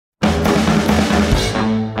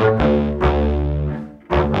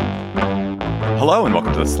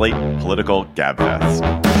the Slate Political Gabfest.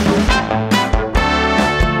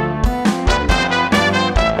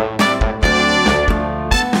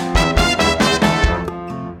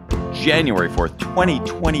 January 4th,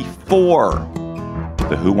 2024.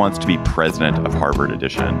 The Who Wants to Be President of Harvard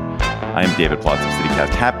edition. I am David Plotz of CityCast.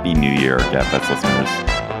 Happy New Year, Gabfest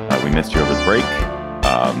listeners. We missed you over the break.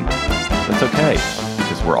 That's okay,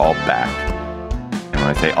 because we're all back. And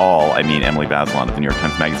when I say all, I mean Emily Bazelon of the New York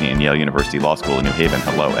Times Magazine and Yale University Law School in New Haven.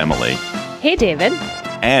 Hello, Emily. Hey, David.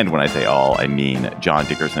 And when I say all, I mean John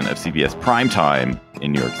Dickerson of CBS Primetime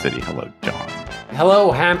in New York City. Hello, John.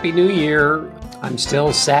 Hello, Happy New Year. I'm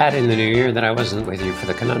still sad in the new year that I wasn't with you for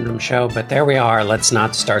the Conundrum show, but there we are. Let's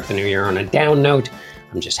not start the new year on a down note.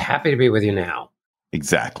 I'm just happy to be with you now.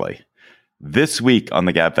 Exactly. This week on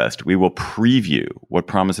the Gabfest, we will preview what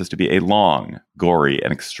promises to be a long, gory,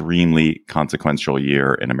 and extremely consequential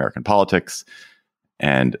year in American politics,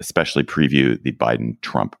 and especially preview the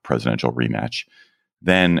Biden-Trump presidential rematch.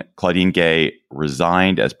 Then Claudine Gay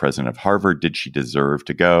resigned as president of Harvard. Did she deserve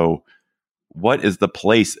to go? What is the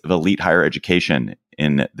place of elite higher education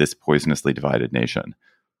in this poisonously divided nation?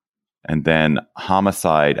 And then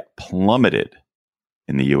homicide plummeted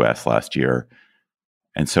in the U.S. last year,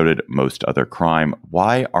 and so did most other crime.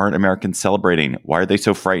 Why aren't Americans celebrating? Why are they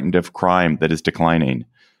so frightened of crime that is declining?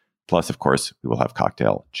 Plus, of course, we will have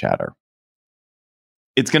cocktail chatter.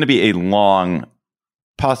 It's going to be a long,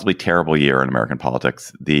 possibly terrible year in American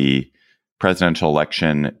politics. The presidential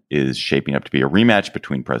election is shaping up to be a rematch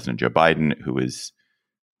between President Joe Biden, who is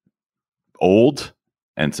old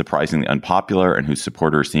and surprisingly unpopular, and whose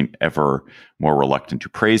supporters seem ever more reluctant to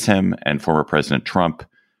praise him, and former President Trump,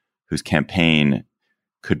 whose campaign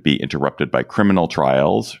could be interrupted by criminal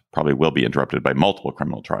trials, probably will be interrupted by multiple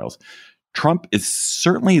criminal trials. Trump is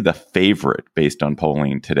certainly the favorite based on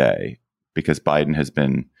polling today, because Biden has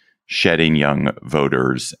been shedding young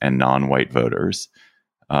voters and non-white voters.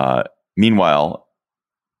 Meanwhile,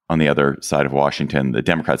 on the other side of Washington, the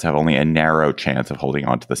Democrats have only a narrow chance of holding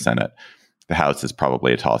on to the Senate. The House is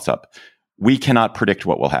probably a toss-up. We cannot predict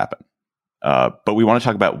what will happen, but we want to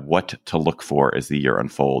talk about what to look for as the year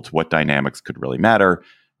unfolds, what dynamics could really matter.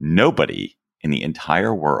 Nobody in the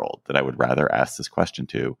entire world that I would rather ask this question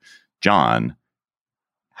to. John,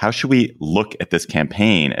 how should we look at this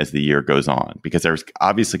campaign as the year goes on? Because there's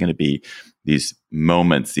obviously going to be these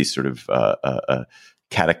moments, these sort of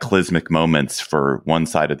cataclysmic moments for one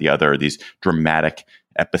side or the other, these dramatic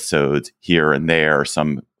episodes here and there,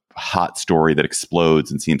 some hot story that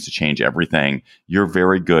explodes and seems to change everything. You're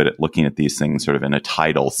very good at looking at these things sort of in a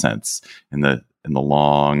tidal sense in the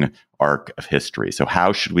long arc of history. So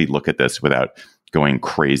how should we look at this without going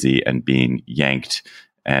crazy and being yanked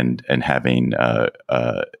and having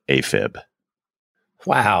AFib?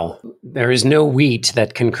 Wow, there is no wheat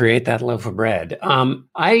that can create that loaf of bread.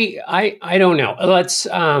 I don't know. Let's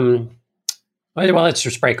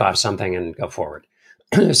just break off something and go forward.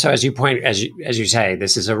 So as you say,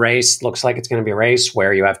 this is a race. Looks like it's going to be a race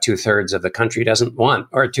where you have 2/3 of the country doesn't want,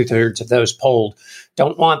 or 2/3 of those polled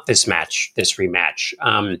don't want this rematch.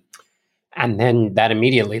 And then that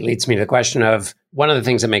immediately leads me to the question of one of the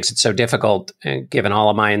things that makes it so difficult, given all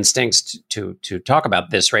of my instincts to talk about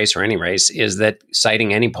this race or any race, is that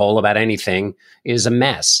citing any poll about anything is a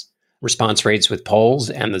mess. Response rates with polls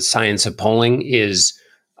and the science of polling is,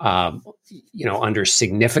 under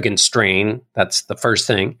significant strain. That's the first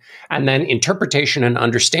thing. And then interpretation and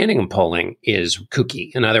understanding of polling is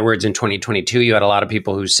kooky. In other words, in 2022, you had a lot of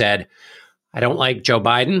people who said, I don't like Joe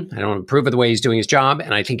Biden. I don't approve of the way he's doing his job.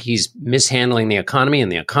 And I think he's mishandling the economy.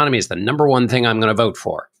 And the economy is the number one thing I'm going to vote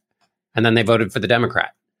for. And then they voted for the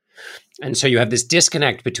Democrat. And so you have this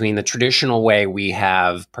disconnect between the traditional way we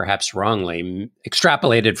have, perhaps wrongly,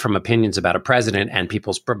 extrapolated from opinions about a president and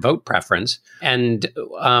people's vote preference and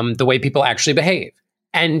the way people actually behave.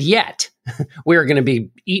 And yet, we're going to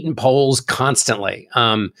be eating polls constantly.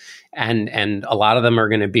 And a lot of them are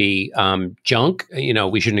going to be junk.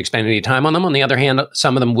 We shouldn't expend any time on them. On the other hand,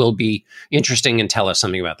 some of them will be interesting and tell us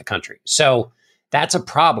something about the country. So that's a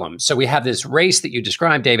problem. So we have this race that you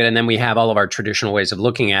described, David, and then we have all of our traditional ways of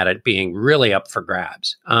looking at it being really up for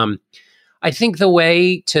grabs. I think the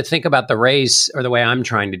way to think about the race, or the way I'm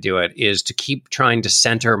trying to do it, is to keep trying to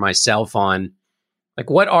center myself on, like,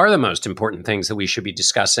 what are the most important things that we should be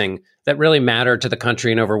discussing that really matter to the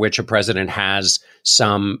country and over which a president has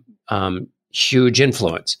some huge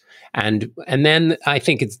influence. And then I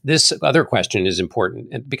think this other question is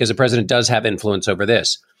important because the president does have influence over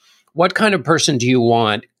this. What kind of person do you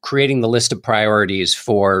want creating the list of priorities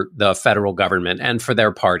for the federal government and for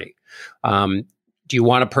their party? Do you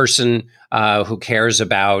want a person who cares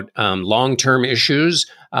about long-term issues,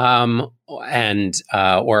 or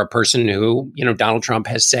a person who, Donald Trump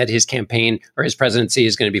has said his campaign or his presidency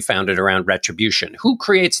is going to be founded around retribution? Who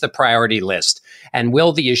creates the priority list? And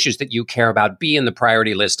will the issues that you care about be in the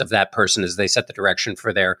priority list of that person as they set the direction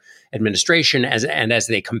for their administration as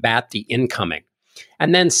they combat the incoming?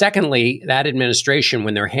 And then secondly, that administration,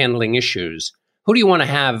 when they're handling issues, who do you want to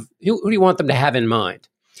have? Who do you want them to have in mind?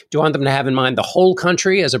 Do you want them to have in mind the whole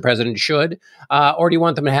country, as a president should? Or do you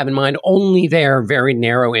want them to have in mind only their very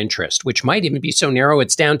narrow interest, which might even be so narrow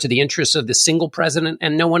it's down to the interests of the single president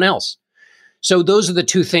and no one else? So those are the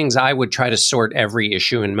two things I would try to sort every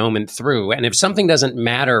issue and moment through. And if something doesn't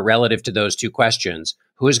matter relative to those two questions,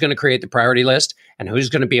 who is going to create the priority list and who's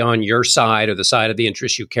going to be on your side or the side of the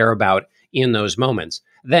interests you care about in those moments,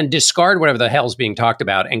 then discard whatever the hell's being talked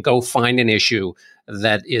about and go find an issue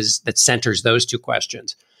that centers those two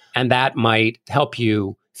questions. And that might help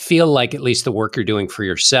you feel like at least the work you're doing for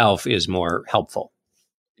yourself is more helpful.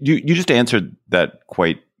 You just answered that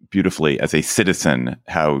quite beautifully. As a citizen,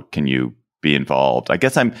 how can you be involved? I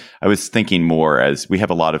guess I was thinking more as we have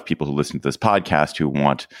a lot of people who listen to this podcast who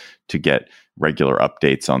want to get regular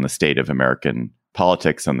updates on the state of American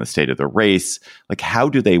politics, on the state of the race. Like, how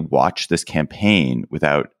do they watch this campaign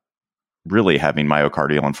without really having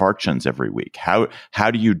myocardial infarctions every week? How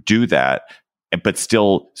do you do that, but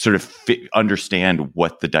still sort of understand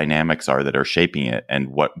what the dynamics are that are shaping it and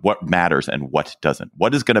what matters and what doesn't?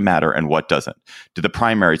 What is going to matter and what doesn't? Do the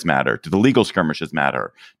primaries matter? Do the legal skirmishes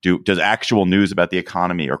matter? Does actual news about the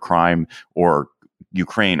economy or crime or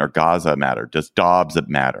Ukraine or Gaza matter? Does Dobbs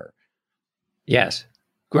matter? Yes.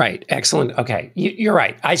 Great. Excellent. Okay. You're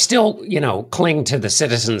right. I still, cling to the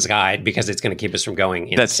Citizen's Guide because it's going to keep us from going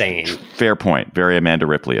insane. That's fair point. Very Amanda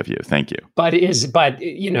Ripley of you. Thank you. But there's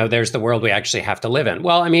the world we actually have to live in.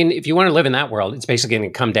 Well, I mean, if you want to live in that world, it's basically going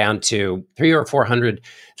to come down to 300,000 or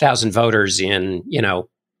 400,000 voters in,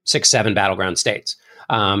 6-7 battleground states.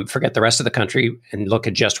 Forget the rest of the country and look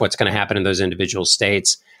at just what's going to happen in those individual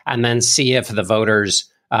states, and then see if the voters,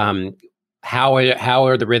 how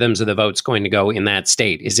are the rhythms of the votes going to go in that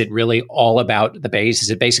state? Is it really all about the base? Is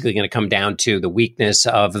it basically going to come down to the weakness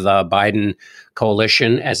of the Biden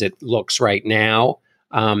coalition as it looks right now,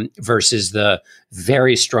 versus the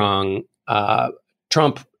very strong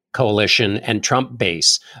Trump coalition and Trump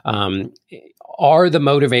base? Are the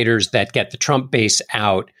motivators that get the Trump base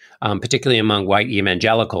out, particularly among white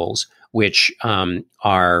evangelicals, which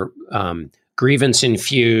are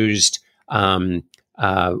grievance-infused,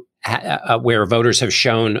 where voters have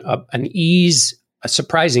shown a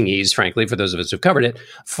surprising ease, frankly, for those of us who've covered it,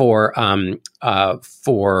 for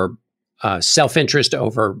self-interest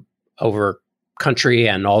over country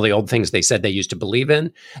and all the old things they said they used to believe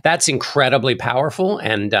in. That's incredibly powerful.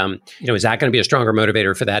 And, is that going to be a stronger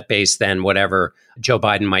motivator for that base than whatever Joe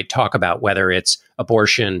Biden might talk about, whether it's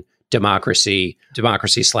abortion, democracy /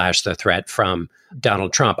 the threat from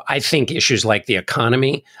Donald Trump? I think issues like the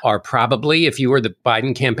economy are probably, if you were the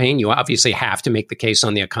Biden campaign, you obviously have to make the case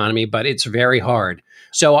on the economy, but it's very hard.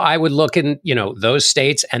 So I would look in, those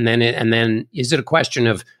states, and then is it a question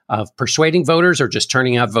of persuading voters or just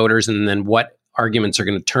turning out voters, and then what arguments are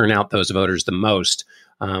going to turn out those voters the most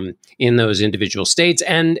in those individual states?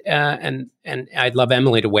 And I'd love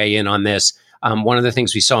Emily to weigh in on this. One of the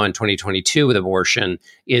things we saw in 2022 with abortion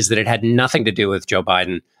is that it had nothing to do with Joe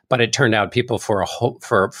Biden, but it turned out people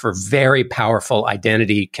for very powerful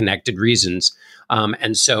identity-connected reasons.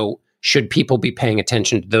 And so should people be paying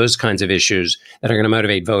attention to those kinds of issues that are going to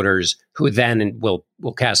motivate voters who then will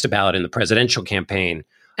cast a ballot in the presidential campaign?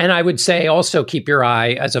 And I would say also keep your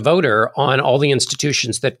eye as a voter on all the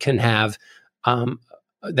institutions that can have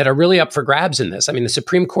that are really up for grabs in this. I mean, the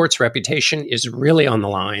Supreme Court's reputation is really on the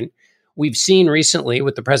line. We've seen recently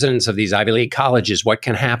with the presidents of these Ivy League colleges what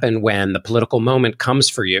can happen when the political moment comes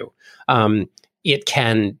for you. It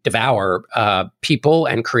can devour people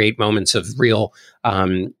and create moments of real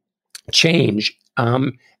change.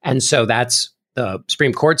 And so that's the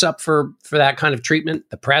Supreme Court's up for that kind of treatment.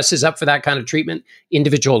 The press is up for that kind of treatment.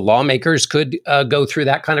 Individual lawmakers could go through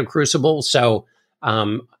that kind of crucible. So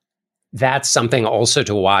that's something also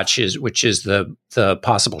to watch, which is the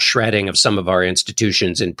possible shredding of some of our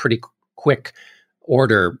institutions in pretty quick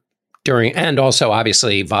order and also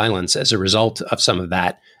obviously violence as a result of some of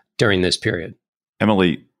that during this period.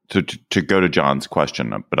 Emily, to go to John's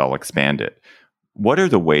question, but I'll expand it. What are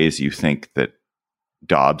the ways you think that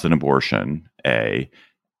Dobbs and abortion, and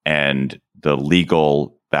the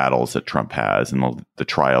legal battles that Trump has and the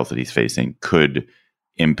trials that he's facing could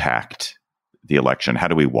impact the election? How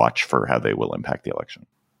do we watch for how they will impact the election?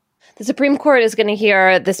 The Supreme Court is going to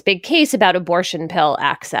hear this big case about abortion pill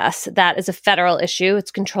access. That is a federal issue. It's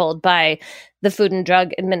controlled by the Food and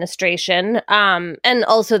Drug Administration. And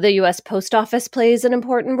also the U.S. Post Office plays an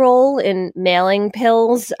important role in mailing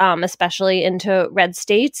pills, especially into red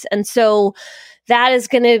states. And so that is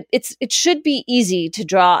going to, it should be easy to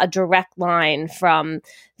draw a direct line from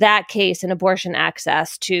that case and abortion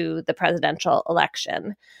access to the presidential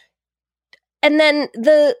election. And then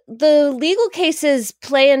the legal cases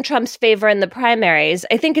play in Trump's favor in the primaries.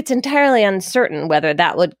 I think it's entirely uncertain whether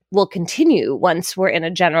that will continue once we're in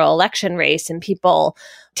a general election race and people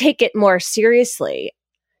take it more seriously.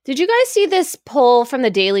 Did you guys see this poll from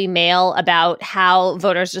the Daily Mail about how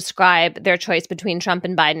voters describe their choice between Trump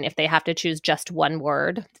and Biden if they have to choose just one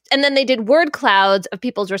word? And then they did word clouds of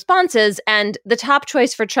people's responses, and the top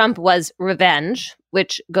choice for Trump was revenge,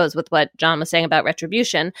 which goes with what John was saying about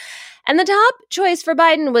retribution. And the top choice for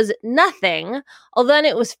Biden was nothing, although then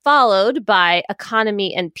it was followed by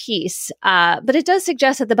economy and peace. But it does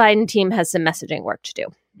suggest that the Biden team has some messaging work to do.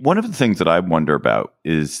 One of the things that I wonder about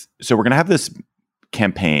is, so we're going to have this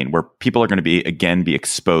campaign where people are going to be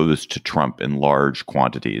exposed to Trump in large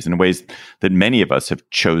quantities in ways that many of us have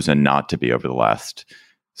chosen not to be over the last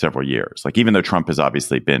several years. Like, even though Trump has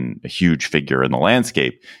obviously been a huge figure in the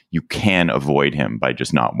landscape, you can avoid him by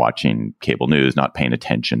just not watching cable news, not paying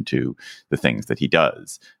attention to the things that he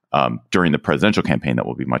does. During the presidential campaign, that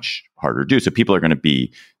will be much harder to do. So people are going to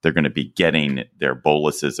be getting their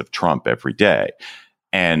boluses of Trump every day.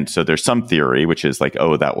 And so there's some theory, which is like,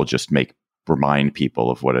 oh, that will just remind people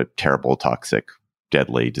of what a terrible, toxic,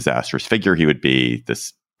 deadly, disastrous figure he would be.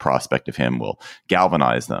 This prospect of him will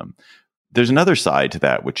galvanize them. There's another side to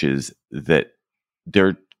that, which is that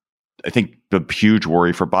I think the huge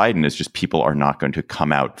worry for Biden is just people are not going to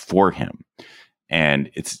come out for him. And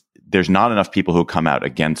there's not enough people who come out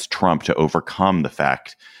against Trump to overcome the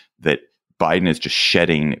fact that Biden is just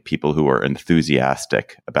shedding people who are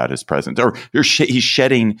enthusiastic about his presence, or he's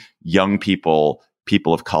shedding young people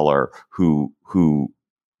of color who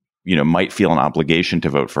might feel an obligation to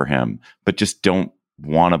vote for him, but just don't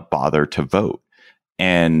want to bother to vote.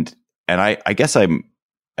 And I guess I'm,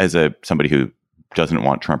 as somebody who doesn't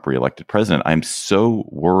want Trump reelected president, I'm so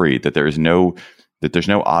worried that there's no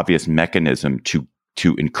obvious mechanism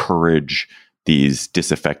to encourage these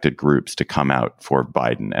disaffected groups to come out for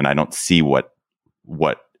Biden. And I don't see what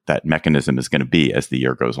that mechanism is going to be as the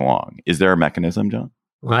year goes along. Is there a mechanism, John?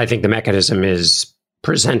 Well, I think the mechanism is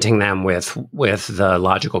presenting them with the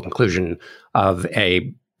logical conclusion of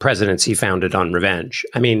a presidency founded on revenge.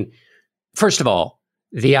 I mean, first of all,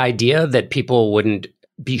 the idea that people wouldn't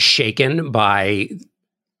be shaken by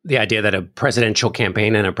the idea that a presidential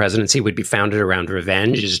campaign and a presidency would be founded around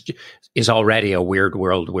revenge is already a weird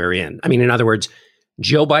world we're in. I mean, in other words,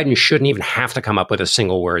 Joe Biden shouldn't even have to come up with a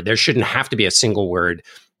single word. There shouldn't have to be a single word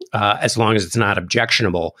as long as it's not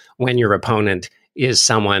objectionable when your opponent is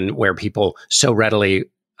someone where people so readily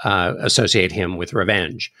associate him with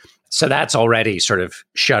revenge. So that's already sort of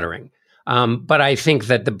shuddering. But I think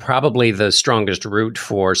that probably the strongest route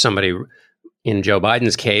for somebody in Joe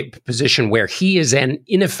Biden's position, where he is an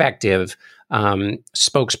ineffective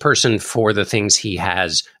spokesperson for the things he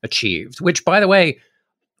has achieved, which, by the way,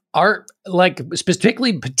 are like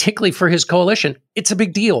particularly for his coalition, it's a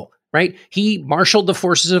big deal, right? He marshaled the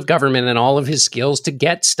forces of government and all of his skills to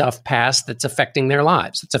get stuff passed that's affecting their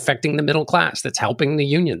lives, that's affecting the middle class, that's helping the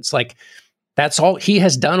unions. Like, that's all. He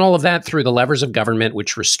has done all of that through the levers of government,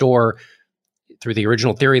 which restore, through the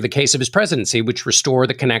original theory of the case of his presidency, which restore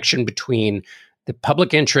the connection between the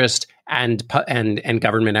public interest and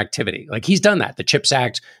government activity. Like, he's done that. The CHIPS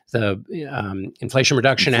Act, the Inflation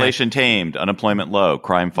Reduction Act. Inflation tamed, unemployment low,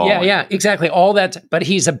 crime falling. Yeah, exactly. All that. But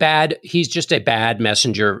he's just a bad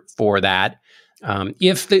messenger for that.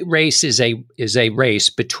 If the race is a race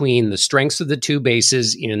between the strengths of the two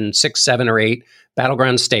bases in 6, 7, or 8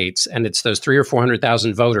 battleground states, and it's those 300,000 or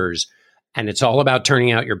 400,000 voters, and it's all about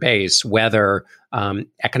turning out your base, whether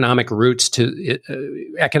economic routes to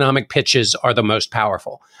economic pitches are the most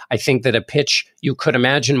powerful. I think that a pitch you could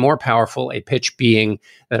imagine more powerful, a pitch being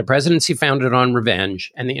that a presidency founded on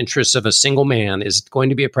revenge and the interests of a single man is going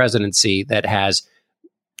to be a presidency that has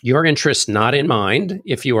your interests not in mind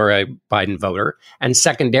if you are a Biden voter. And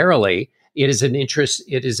secondarily, it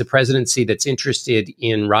is a presidency that's interested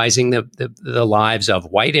in rising the lives of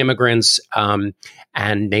white immigrants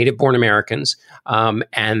and native-born Americans,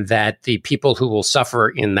 and that the people who will suffer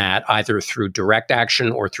in that, either through direct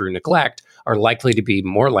action or through neglect, are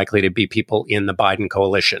more likely to be people in the Biden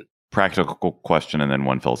coalition. Practical question, and then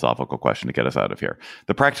one philosophical question to get us out of here.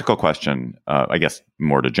 The practical question, I guess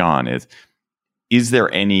more to John, is there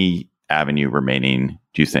any avenue remaining,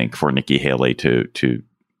 do you think, for Nikki Haley to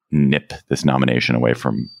nip this nomination away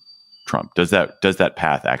from Trump? Does that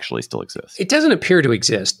path actually still exist? It doesn't appear to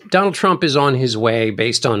exist. Donald Trump is on his way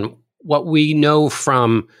based on what we know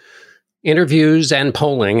from interviews and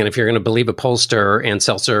polling. And if you're going to believe a pollster, Ann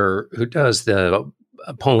Seltzer, who does the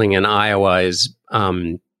polling in Iowa, is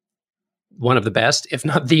one of the best, if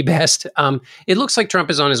not the best. It looks like Trump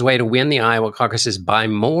is on his way to win the Iowa caucuses by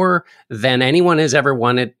more than anyone has ever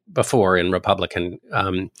won it before in Republican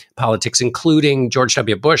politics, including George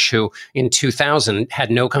W. Bush, who in 2000 had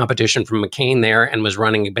no competition from McCain there and was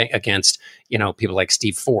running against, people like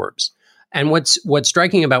Steve Forbes. And what's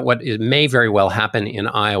striking about what may very well happen in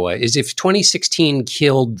Iowa is if 2016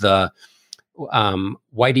 killed the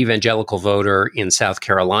white evangelical voter in South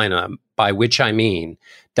Carolina, by which I mean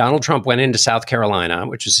Donald Trump went into South Carolina,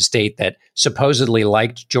 which is a state that supposedly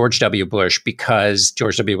liked George W. Bush because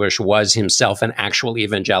George W. Bush was himself an actual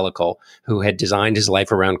evangelical who had designed his life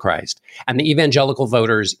around Christ. And the evangelical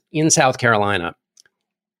voters in South Carolina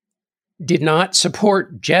did not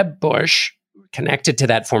support Jeb Bush, connected to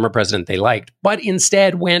that former president they liked, but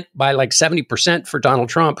instead went by like 70% for Donald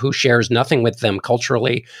Trump, who shares nothing with them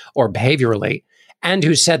culturally or behaviorally, and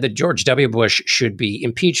who said that George W. Bush should be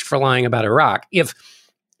impeached for lying about Iraq.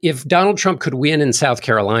 If Donald Trump could win in South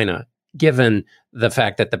Carolina, given the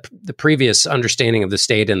fact that the previous understanding of the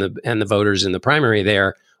state and the voters in the primary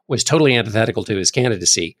there was totally antithetical to his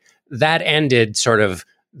candidacy, that ended sort of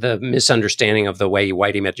the misunderstanding of the way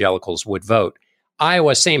white evangelicals would vote.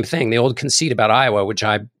 Iowa, same thing. The old conceit about Iowa, which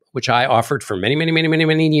I offered for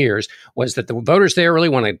many years, was that the voters there really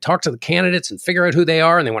want to talk to the candidates and figure out who they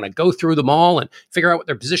are, and they want to go through them all and figure out what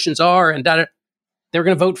their positions are, and they're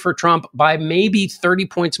going to vote for Trump by maybe 30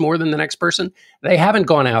 points more than the next person. They haven't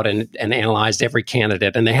gone out and analyzed every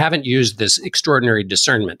candidate, and they haven't used this extraordinary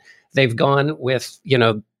discernment. They've gone with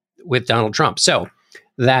Donald Trump. So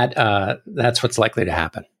that's what's likely to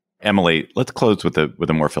happen. Emily, let's close with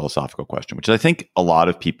a more philosophical question, which I think a lot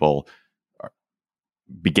of people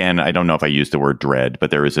began. I don't know if I used the word dread,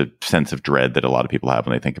 but there is a sense of dread that a lot of people have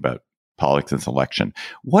when they think about politics and selection.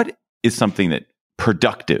 What is something that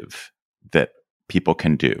productive that people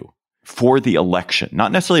can do for the election,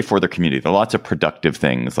 not necessarily for their community? There are lots of productive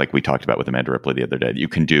things, like we talked about with Amanda Ripley the other day, that you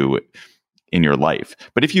can do in your life.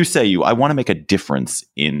 But if you say, I want to make a difference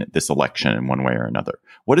in this election in one way or another,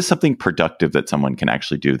 what is something productive that someone can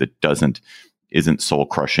actually do that isn't soul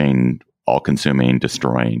crushing, all consuming,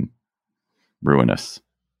 destroying, ruinous?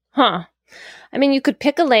 I mean, you could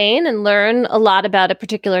pick a lane and learn a lot about a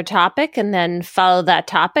particular topic and then follow that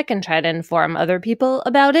topic and try to inform other people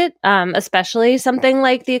about it, especially something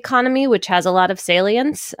like the economy, which has a lot of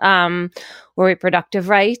salience, or reproductive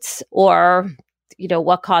rights, or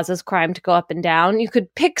what causes crime to go up and down. You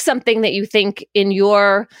could pick something that you think in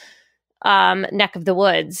your neck of the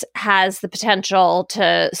woods has the potential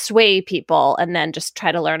to sway people, and then just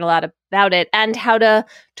try to learn a lot about it and how to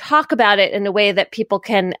talk about it in a way that people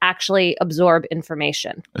can actually absorb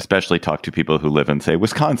information. Especially talk to people who live in, say,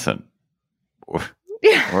 Wisconsin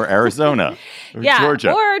or Arizona or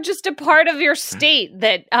Georgia. Or just a part of your state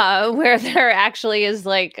that where there actually is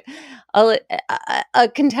like a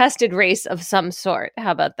contested race of some sort.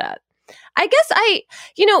 How about that? I guess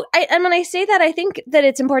and when I say that, I think that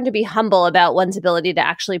it's important to be humble about one's ability to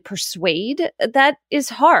actually persuade. That is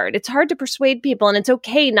hard. It's hard to persuade people, and it's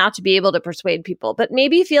okay not to be able to persuade people, but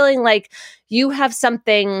maybe feeling like you have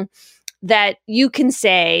something that you can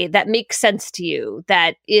say that makes sense to you,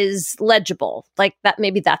 that is legible, like that,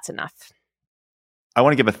 maybe that's enough. I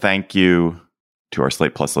want to give a thank you to our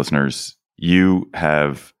Slate Plus listeners. You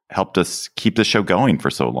have helped us keep the show going for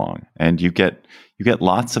so long, and you get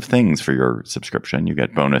lots of things for your subscription. You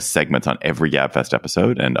get bonus segments on every Gabfest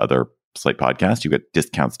episode and other Slate podcasts. You get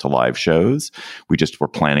discounts to live shows. We're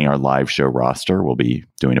planning our live show roster. We'll be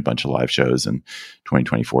doing a bunch of live shows in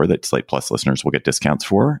 2024 that Slate Plus listeners will get discounts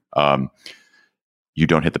for. You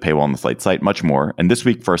don't hit the paywall on the Slate site, much more. And this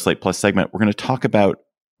week for our Slate Plus segment, we're going to talk about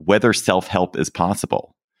whether self-help is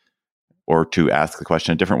possible, or to ask the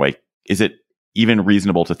question a different way, is it even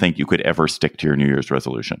reasonable to think you could ever stick to your New Year's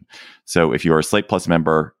resolution? So if you're a Slate Plus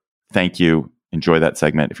member, thank you. Enjoy that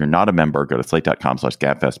segment. If you're not a member, go to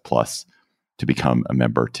slate.com/Gabfest Plus to become a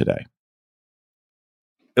member today.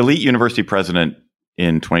 Elite university president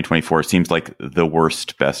in 2024 seems like the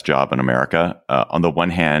worst, best job in America. On the one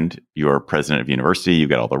hand, you're president of university. You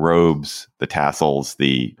get all the robes, the tassels,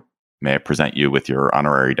 may I present you with your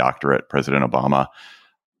honorary doctorate, President Obama.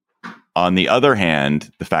 On the other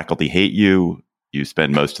hand, the faculty hate you. You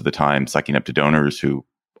spend most of the time sucking up to donors who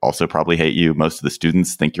also probably hate you. Most of the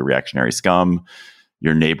students think you're reactionary scum.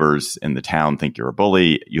 Your neighbors in the town think you're a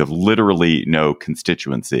bully. You have literally no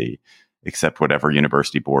constituency except whatever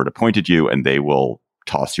university board appointed you, and they will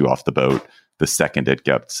toss you off the boat the second it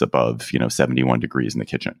gets above, 71 degrees in the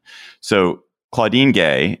kitchen. So Claudine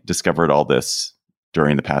Gay discovered all this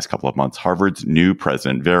during the past couple of months. Harvard's new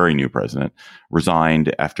president, very new president,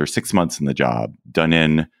 resigned after 6 months in the job, done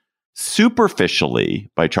in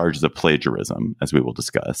superficially by charges of plagiarism, as we will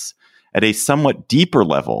discuss, at a somewhat deeper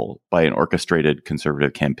level by an orchestrated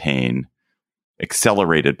conservative campaign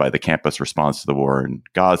accelerated by the campus response to the war in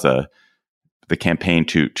Gaza, the campaign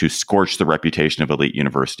to scorch the reputation of elite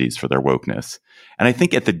universities for their wokeness. And I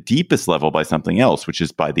think at the deepest level by something else, which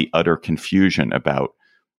is by the utter confusion about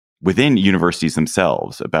within universities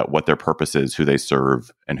themselves about what their purpose is, who they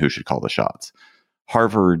serve, and who should call the shots.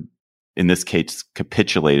 Harvard, in this case,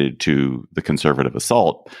 capitulated to the conservative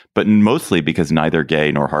assault, but mostly because neither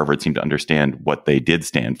Gay nor Harvard seemed to understand what they did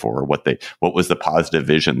stand for, what was the positive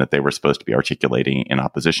vision that they were supposed to be articulating in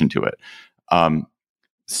opposition to it.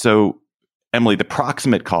 So, Emily, the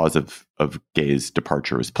proximate cause of Gay's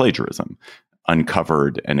departure is plagiarism,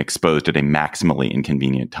 uncovered and exposed at a maximally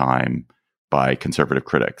inconvenient time by conservative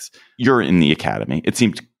critics. You're in the academy. It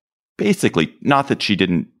seemed basically not that she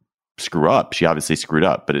didn't screw up. She obviously screwed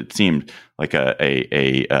up, but it seemed like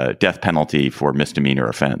a death penalty for misdemeanor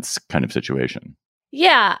offense kind of situation.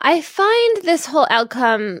 Yeah, I find this whole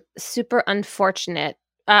outcome super unfortunate.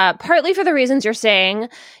 Partly for the reasons you're saying.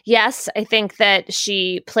 Yes, I think that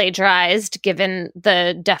she plagiarized, given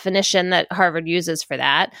the definition that Harvard uses for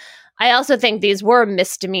that. I also think these were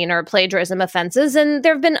misdemeanor plagiarism offenses, and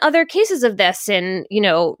there have been other cases of this in,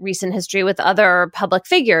 recent history with other public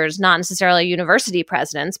figures, not necessarily university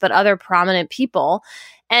presidents, but other prominent people.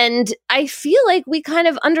 And I feel like we kind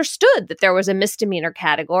of understood that there was a misdemeanor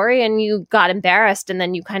category, and you got embarrassed, and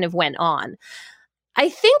then you kind of went on. I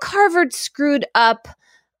think Harvard screwed up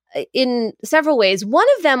in several ways. One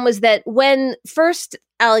of them was that when first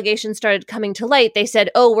allegations started coming to light, they said,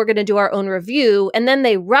 oh, we're going to do our own review. And then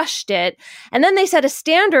they rushed it. And then they set a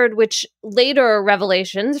standard, which later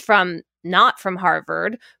revelations not from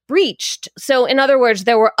Harvard breached. So in other words,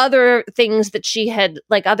 there were other things that she had,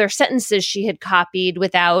 like other sentences she had copied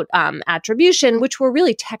without attribution, which were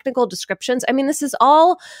really technical descriptions. I mean, this is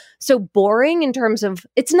all so boring in terms of,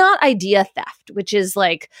 it's not idea theft, which is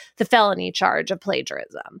like the felony charge of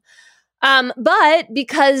plagiarism. But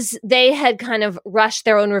because they had kind of rushed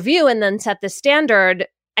their own review and then set the standard,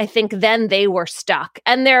 I think then they were stuck.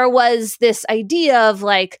 And there was this idea of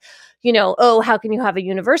like, oh, how can you have a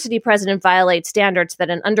university president violate standards that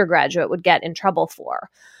an undergraduate would get in trouble for?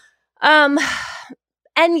 And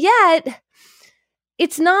yet,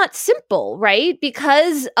 it's not simple, right?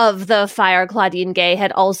 Because of the fire Claudine Gay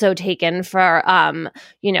had also taken for,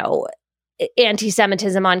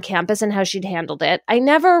 anti-Semitism on campus and how she'd handled it. I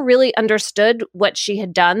never really understood what she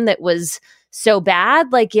had done that was so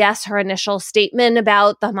bad. Like, yes, her initial statement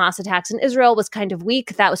about the Hamas attacks in Israel was kind of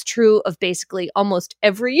weak. That was true of basically almost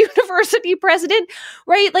every university president,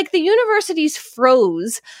 right? Like the universities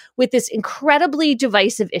froze with this incredibly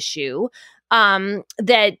divisive issue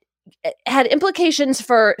that had implications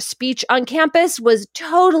for speech on campus, was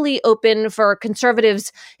totally open for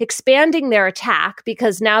conservatives expanding their attack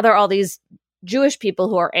because now there are all these Jewish people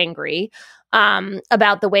who are angry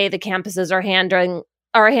about the way the campuses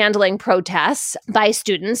are handling protests by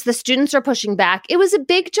students. The students are pushing back. It was a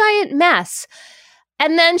big, giant mess.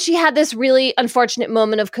 And then she had this really unfortunate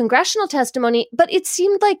moment of congressional testimony, but it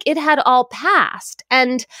seemed like it had all passed.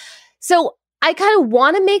 And so I kind of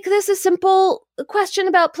want to make this a simple question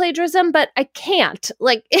about plagiarism, but I can't,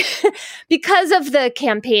 because of the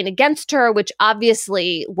campaign against her, which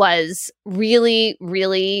obviously was really,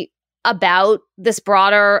 really about this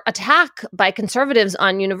broader attack by conservatives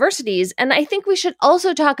on universities. And I think we should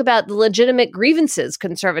also talk about the legitimate grievances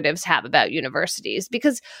conservatives have about universities,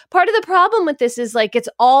 because part of the problem with this is like it's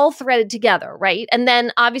all threaded together, right? And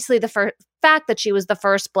then obviously the fact that she was the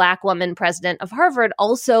first Black woman president of Harvard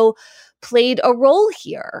also played a role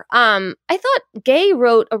here. I thought Gay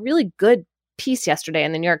wrote a really good piece yesterday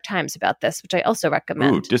in the New York Times about this, which I also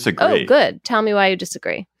recommend. Ooh, disagree. Oh, good. Tell me why you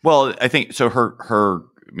disagree. Well, I think so.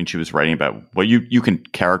 She was writing about, well, you can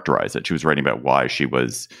characterize it. She was writing about why she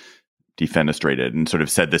was defenestrated and sort of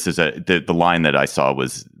said this is the line that I saw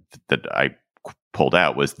was that I pulled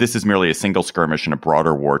out was, this is merely a single skirmish in a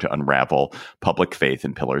broader war to unravel public faith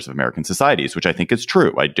and pillars of American societies, which I think is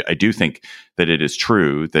true. I do think that it is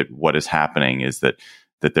true that what is happening is that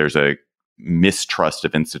there's a mistrust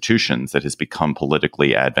of institutions that has become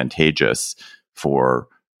politically advantageous for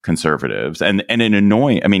conservatives, and an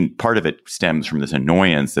annoying. I mean, part of it stems from this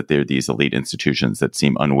annoyance that there are these elite institutions that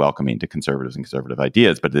seem unwelcoming to conservatives and conservative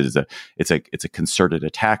ideas, but it's a concerted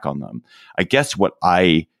attack on them. I guess what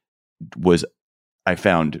I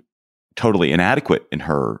found totally inadequate in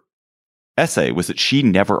her essay was that she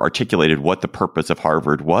never articulated what the purpose of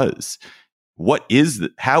Harvard was.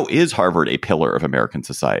 How is Harvard a pillar of American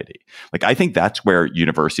society? Like, I think that's where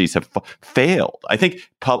universities have failed. I think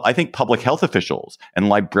public health officials and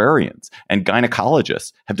librarians and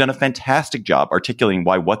gynecologists have done a fantastic job articulating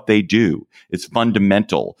why what they do is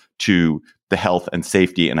fundamental to the health and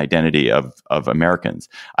safety and identity of Americans.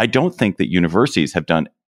 I don't think that universities have done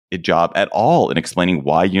a job at all in explaining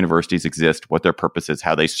why universities exist, what their purpose is,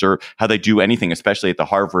 how they serve, how they do anything, especially at the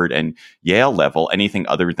Harvard and Yale level, anything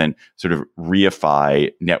other than sort of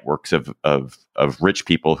reify networks of rich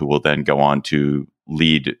people who will then go on to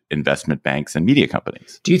lead investment banks and media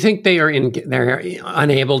companies. Do you think they're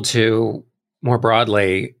unable to more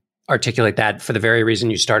broadly articulate that for the very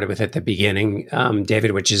reason you started with at the beginning,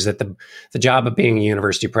 David, which is that the job of being a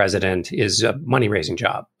university president is a money-raising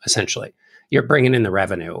job, essentially. You're bringing in the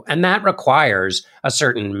revenue. And that requires a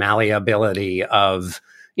certain malleability of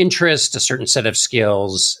interest, a certain set of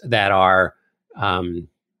skills that are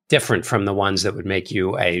different from the ones that would make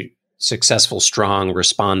you a successful, strong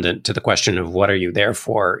respondent to the question of what are you there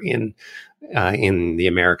for in the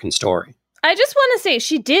American story. I just want to say,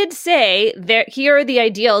 she did say here are the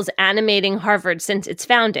ideals animating Harvard since its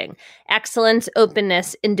founding: excellence,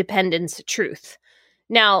 openness, independence, truth.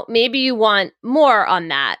 Now, maybe you want more on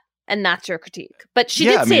that, and that's your critique. But she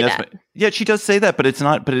did say that. Yeah, she does say that, but it's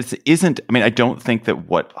not. But it isn't. I mean, I don't think that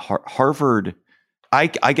what Harvard. I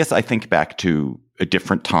guess I think back to a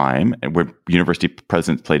different time and where university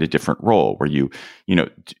presidents played a different role. Where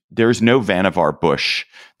there is no Vannevar Bush,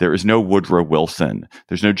 there is no Woodrow Wilson,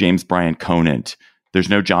 there's no James Bryan Conant, there's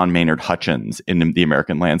no John Maynard Hutchins in the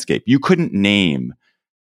American landscape. You couldn't name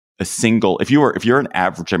a single, if you're an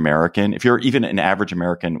average American, if you're even an average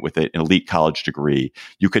American with an elite college degree,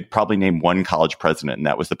 you could probably name one college president, and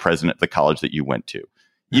that was the president of the college that you went to.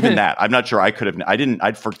 Even that, I'm not sure I could have.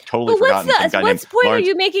 I'd totally forgotten. What's point are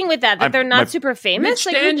you making with that? That they're not super famous?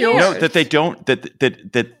 Like, who cares? No, that they don't.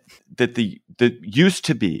 That used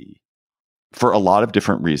to be, for a lot of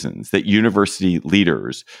different reasons, that university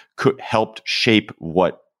leaders helped shape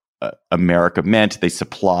what America meant. They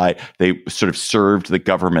sort of served the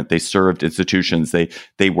government. They served institutions.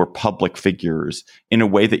 They were public figures in a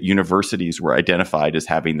way that universities were identified as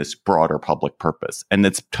having this broader public purpose, and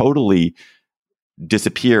that's totally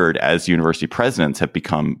disappeared as university presidents have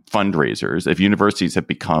become fundraisers, if universities have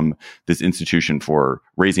become this institution for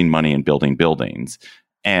raising money and building buildings.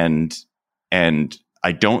 And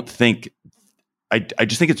I don't think, I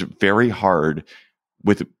just think it's very hard,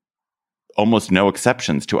 with almost no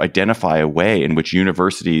exceptions, to identify a way in which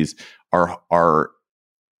universities are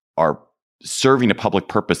serving a public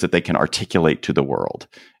purpose that they can articulate to the world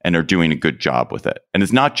and are doing a good job with it. And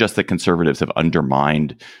it's not just that conservatives have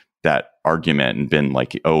undermined that argument and been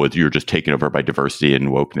like, oh, you're just taken over by diversity and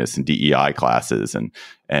wokeness and DEI classes and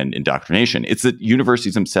indoctrination. It's that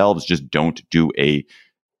universities themselves just don't do a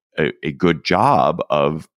good job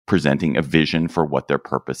of presenting a vision for what their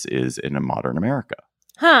purpose is in a modern America.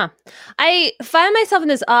 I find myself in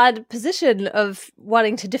this odd position of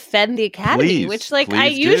wanting to defend the academy, which I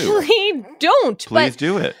usually don't. Please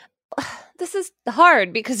do it. This is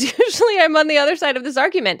hard because usually I'm on the other side of this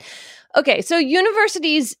argument. Okay, so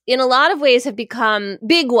universities in a lot of ways have become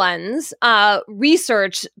big ones,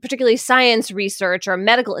 research, particularly science research or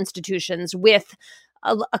medical institutions with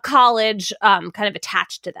a college kind of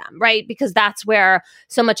attached to them, right? Because that's where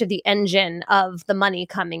so much of the engine of the money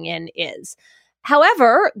coming in is.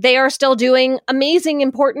 However, they are still doing amazing,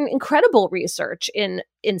 important, incredible research in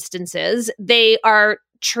instances. They are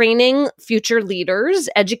training future leaders,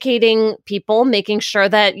 educating people, making sure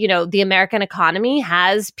that, the American economy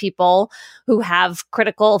has people who have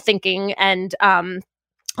critical thinking and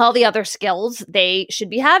all the other skills they should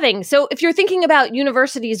be having. So if you're thinking about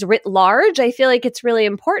universities writ large, I feel like it's really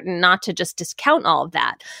important not to just discount all of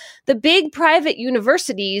that. The big private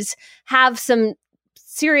universities have some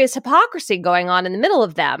serious hypocrisy going on in the middle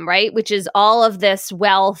of them, right? Which is all of this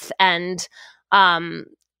wealth and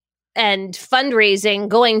fundraising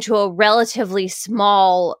going to a relatively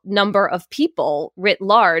small number of people writ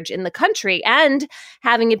large in the country, and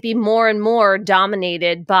having it be more and more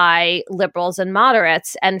dominated by liberals and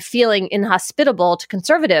moderates, and feeling inhospitable to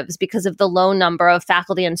conservatives because of the low number of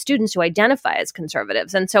faculty and students who identify as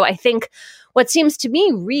conservatives. And so I think what seems to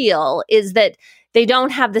me real is that they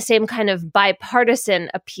don't have the same kind of bipartisan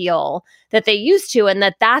appeal that they used to,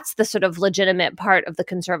 and that's the sort of legitimate part of the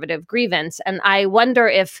conservative grievance. And I wonder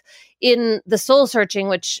if in the soul searching,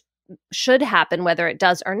 which should happen, whether it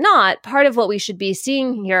does or not, part of what we should be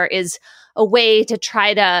seeing here is a way to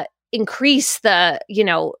try to increase the,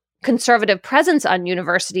 conservative presence on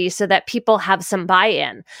universities so that people have some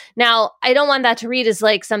buy-in. Now, I don't want that to read as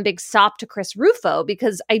like some big sop to Chris Rufo,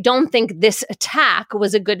 because I don't think this attack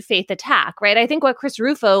was a good faith attack, right? I think what Chris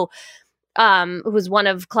Rufo, who was one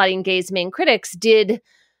of Claudine Gay's main critics, did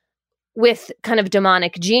with kind of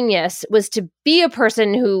demonic genius was to be a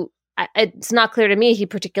person who, it's not clear to me he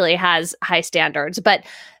particularly has high standards, but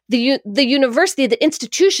the university, the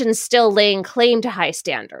institution's still laying claim to high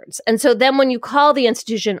standards. And so then when you call the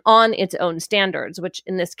institution on its own standards, which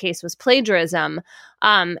in this case was plagiarism,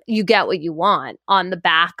 you get what you want on the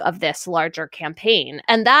back of this larger campaign.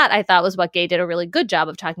 And that, I thought, was what Gay did a really good job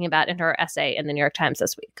of talking about in her essay in the New York Times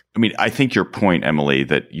this week. I mean, I think your point, Emily,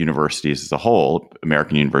 that universities as a whole,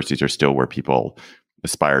 American universities are still where people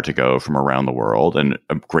aspire to go from around the world, and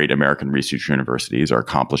great American research universities are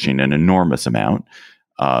accomplishing an enormous amount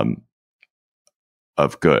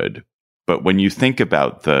of good. But when you think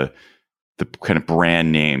about the kind of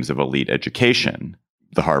brand names of elite education,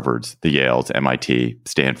 the Harvards, the Yales, MIT,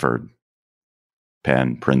 Stanford,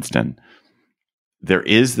 Penn, Princeton, there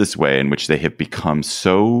is this way in which they have become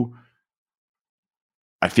so,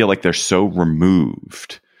 I feel like they're so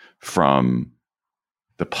removed from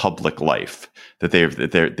the public life that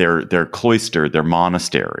they're cloistered, they're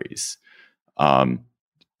monasteries,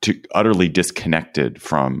 utterly disconnected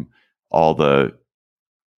from all the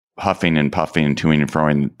huffing and puffing and toing and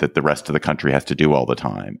froing that the rest of the country has to do all the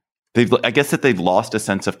time. I guess that they've lost a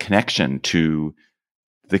sense of connection to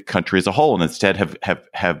the country as a whole, and instead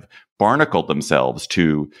have barnacled themselves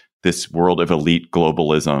to this world of elite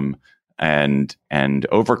globalism and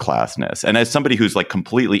overclassness. And as somebody who's like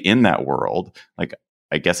completely in that world, like,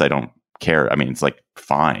 I guess I don't care. I mean, it's like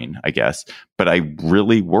fine, I guess, but I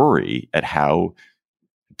really worry at how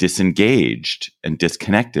disengaged and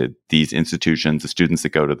disconnected these institutions, the students that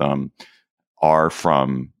go to them, are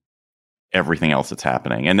from everything else that's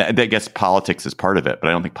happening. And I guess politics is part of it, but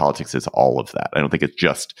I don't think politics is all of that. I don't think it's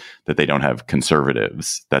just that they don't have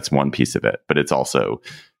conservatives. That's one piece of it, but it's also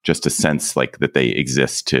just a sense like that they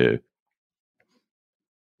exist to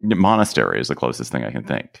monastery is the closest thing I can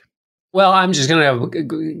think. Well, I'm just going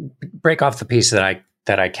to break off the piece that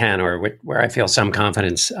I can, or where I feel some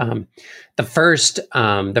confidence. The first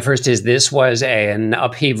is this was an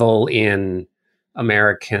upheaval in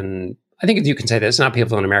American. I think you can say this, an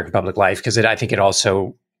upheaval in American public life, because I think it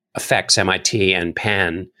also affects MIT and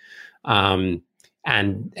Penn. And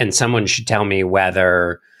someone should tell me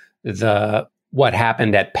whether what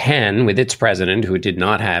happened at Penn with its president, who did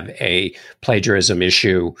not have a plagiarism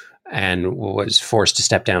issue and was forced to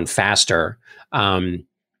step down faster,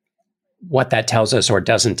 what that tells us or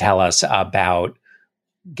doesn't tell us about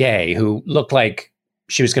Gay, who looked like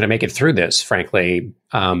she was going to make it through this, frankly,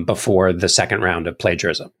 before the second round of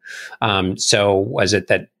plagiarism. So was it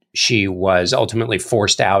that she was ultimately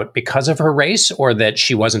forced out because of her race, or that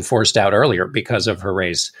she wasn't forced out earlier because of her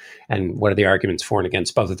race? And what are the arguments for and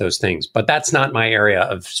against both of those things? But that's not my area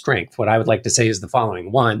of strength. What I would like to say is the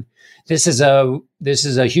following. One, this is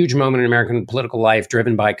a huge moment in American political life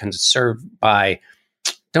driven by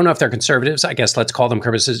don't know if they're conservatives. I guess let's call them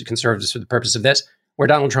conservatives for the purpose of this, where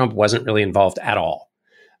Donald Trump wasn't really involved at all.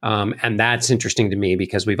 And that's interesting to me,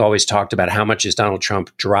 because we've always talked about how much is Donald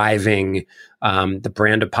Trump driving the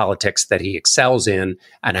brand of politics that he excels in,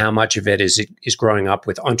 and how much of it is growing up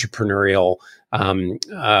with entrepreneurial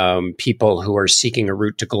people who are seeking a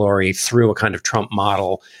route to glory through a kind of Trump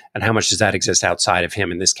model, and how much does that exist outside of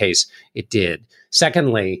him? In this case, it did.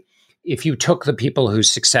 Secondly, if you took the people who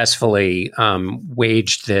successfully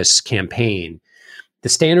waged this campaign, the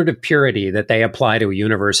standard of purity that they apply to a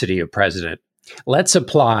university of president, let's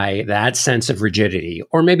apply that sense of rigidity,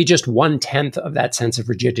 or maybe just 1/10 of that sense of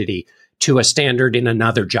rigidity, to a standard in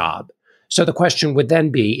another job. So the question would then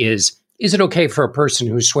be, is it okay for a person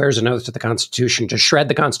who swears an oath to the Constitution to shred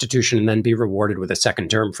the Constitution and then be rewarded with a second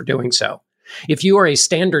term for doing so? If you are a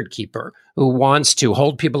standard keeper who wants to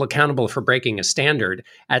hold people accountable for breaking a standard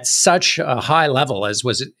at such a high level as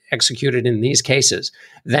was executed in these cases,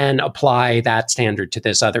 then apply that standard to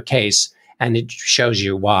this other case. And it shows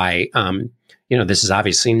you why, this is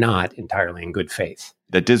obviously not entirely in good faith.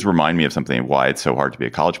 That does remind me of something, why it's so hard to be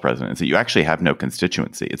a college president, is that you actually have no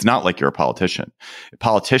constituency. It's not like you're a politician. A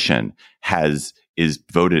politician is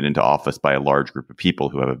voted into office by a large group of people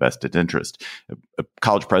who have a vested interest. A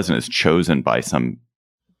college president is chosen by some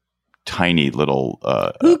tiny little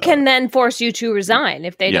who can then force you to resign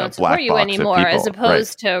if they don't support you anymore, as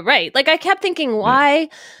opposed to like I kept thinking, why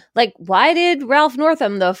did Ralph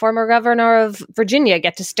Northam, the former governor of Virginia,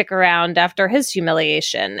 get to stick around after his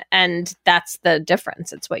humiliation? And that's the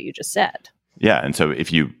difference. It's what you just said. Yeah, and so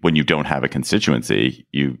when you don't have a constituency,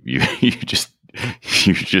 you just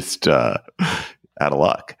out of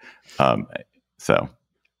luck. I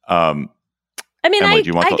mean,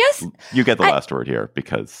 Emily, I guess you get the last word here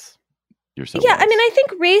because you're so yeah. wise. I mean, I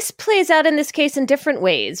think race plays out in this case in different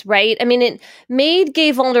ways, right? I mean, it made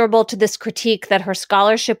Gay vulnerable to this critique that her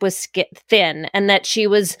scholarship was thin and that she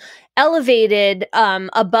was elevated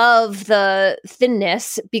above the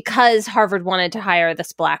thinness because Harvard wanted to hire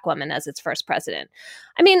this Black woman as its first president.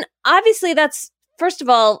 I mean, obviously, that's first of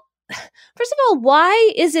all,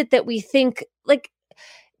 why is it that we think like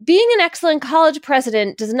being an excellent college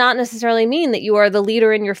president does not necessarily mean that you are the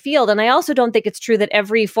leader in your field? And I also don't think it's true that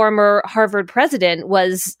every former Harvard president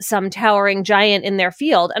was some towering giant in their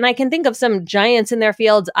field. And I can think of some giants in their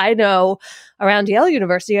fields I know around Yale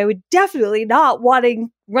University. I would definitely not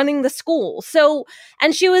running the school. So,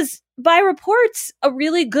 and she was, by reports, a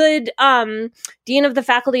really good dean of the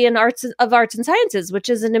faculty in arts and sciences, which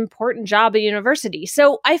is an important job at university.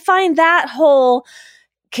 So I find that whole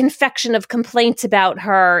confection of complaints about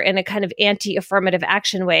her in a kind of anti-affirmative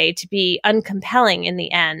action way to be uncompelling in the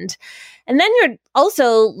end. And then you're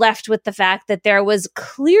also left with the fact that there was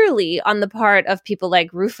clearly on the part of people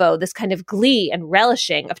like Rufo this kind of glee and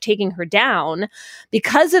relishing of taking her down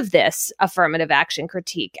because of this affirmative action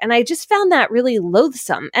critique. And I just found that really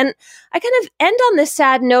loathsome. And I kind of end on this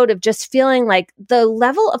sad note of just feeling like the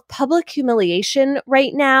level of public humiliation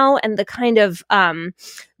right now and the kind of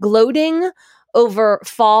gloating over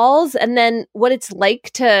falls and then what it's like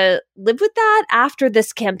to live with that after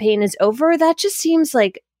this campaign is over, that just seems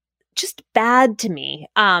like just bad to me,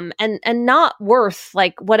 and not worth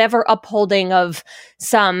like whatever upholding of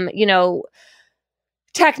some,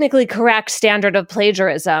 technically correct standard of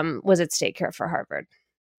plagiarism was at stake here for Harvard.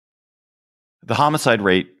 The homicide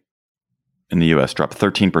rate in the U.S. dropped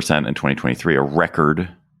 13% in 2023, a record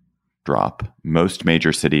drop. Most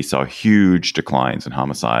major cities saw huge declines in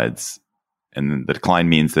homicides. And the decline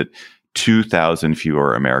means that 2,000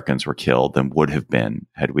 fewer Americans were killed than would have been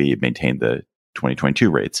had we maintained the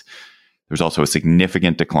 2022 rates. There was also a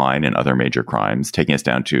significant decline in other major crimes, taking us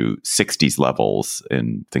down to 60s levels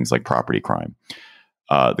in things like property crime.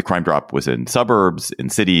 The crime drop was in suburbs, in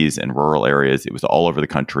cities, and rural areas. It was all over the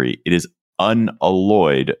country. It is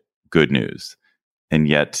unalloyed good news. And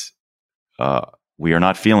yet, we are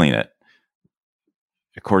not feeling it.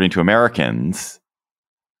 According to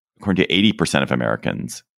 80% of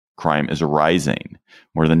Americans, crime is rising.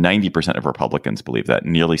 More than 90% of Republicans believe that.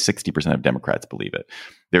 Nearly 60% of Democrats believe it.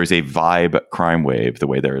 There is a vibe crime wave the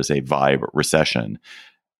way there is a vibe recession.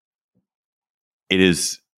 It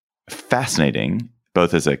is fascinating,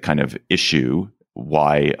 both as a kind of issue,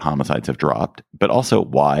 why homicides have dropped, but also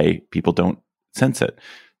why people don't sense it.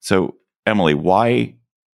 So, Emily, why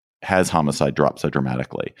has homicide dropped so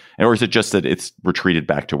dramatically? Or is it just that it's retreated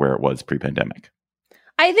back to where it was pre-pandemic?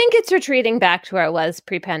 I think it's retreating back to where it was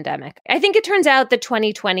pre-pandemic. I think it turns out that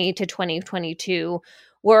 2020 to 2022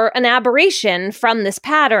 were an aberration from this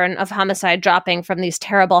pattern of homicide dropping from these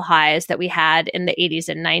terrible highs that we had in the 80s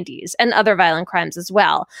and 90s and other violent crimes as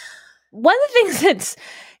well. One of the things that's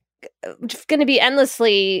going to be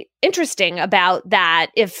endlessly interesting about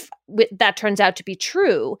that, if that turns out to be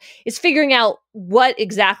true, is figuring out what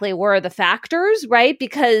exactly were the factors, right?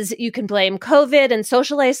 Because you can blame COVID and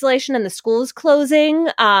social isolation and the schools closing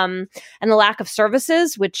and the lack of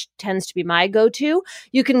services, which tends to be my go-to.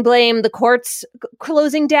 You can blame the courts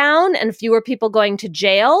closing down and fewer people going to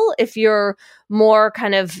jail if you're more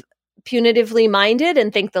kind of punitively minded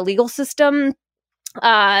and think the legal system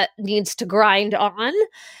needs to grind on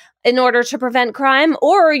in order to prevent crime.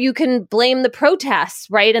 Or you can blame the protests,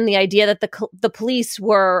 right? And the idea that the police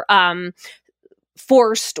were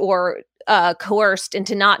forced or coerced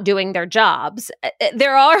into not doing their jobs.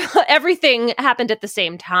 Everything happened at the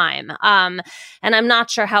same time. And I'm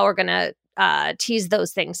not sure how we're going to tease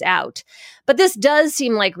those things out. But this does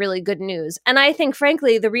seem like really good news. And I think,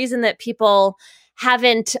 frankly, the reason that people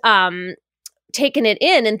haven't taken it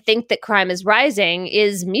in and think that crime is rising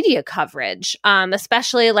is media coverage,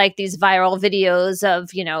 especially like these viral videos of,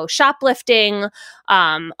 shoplifting,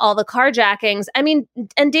 all the carjackings. I mean,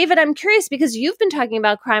 and David, I'm curious because you've been talking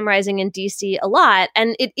about crime rising in DC a lot,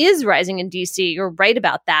 and it is rising in DC. You're right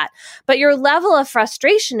about that. But your level of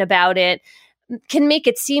frustration about it can make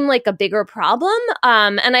it seem like a bigger problem.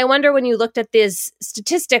 And I wonder, when you looked at these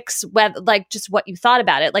statistics, whether, like, just what you thought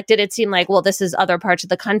about it. Like, did it seem like, well, this is other parts of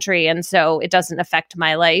the country, and so it doesn't affect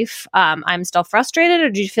my life? I'm still frustrated, or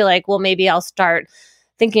do you feel like, well, maybe I'll start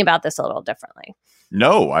thinking about this a little differently?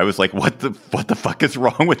 No, I was like, what the fuck is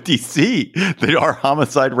wrong with DC? Our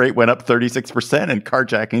homicide rate went up 36% and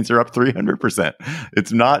carjackings are up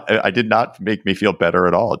 300%. I did not make me feel better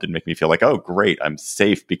at all. It didn't make me feel like, oh, great, I'm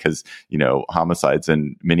safe because, homicides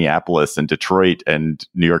in Minneapolis and Detroit and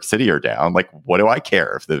New York City are down. Like, what do I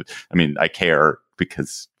care I care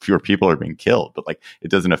because fewer people are being killed, but like, it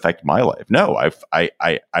doesn't affect my life. No, I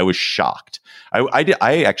was shocked.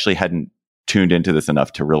 I actually hadn't tuned into this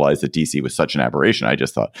enough to realize that DC was such an aberration. I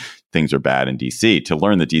just thought things are bad in DC. To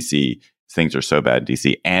learn that DC things are so bad in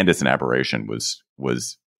DC and it's an aberration was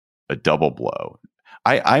a double blow.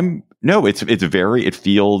 It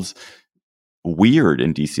feels weird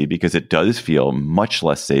in DC because it does feel much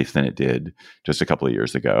less safe than it did just a couple of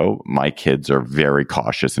years ago. My kids are very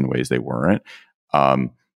cautious in ways they weren't. And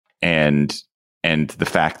the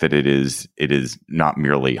fact that it is not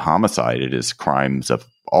merely homicide, it is crimes of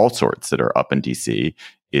all sorts that are up in DC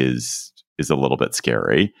is a little bit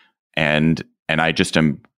scary. And I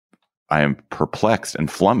am perplexed and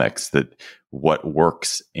flummoxed that what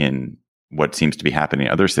works in what seems to be happening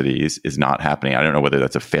in other cities is not happening. I don't know whether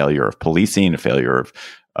that's a failure of policing, a failure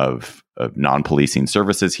of non-policing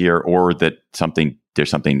services here, or that there's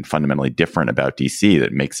something fundamentally different about DC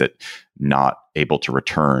that makes it not able to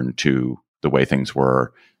return to the way things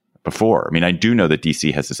were before. I mean, I do know that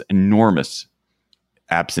DC has this enormous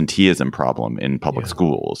absenteeism problem in public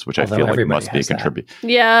schools, which I feel like must be a contributor.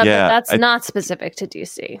 Yeah, but that's not specific to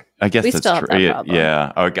DC. I guess we that's still true. Have that problem.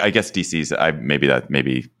 Yeah, I guess DC's. Maybe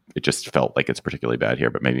it just felt like it's particularly bad here,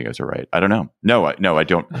 but maybe you guys are right. I don't know. No, I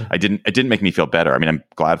don't. It didn't make me feel better. I mean, I'm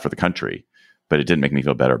glad for the country, but it didn't make me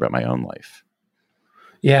feel better about my own life.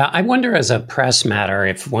 Yeah, I wonder as a press matter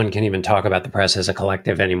if one can even talk about the press as a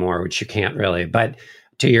collective anymore, which you can't really. But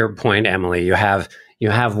to your point, Emily, you have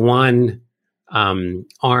one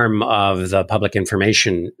arm of the public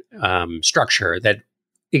information structure that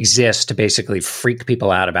exists to basically freak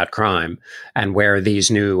people out about crime, and where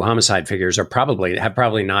these new homicide figures have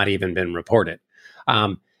probably not even been reported.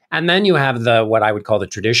 And then you have what I would call the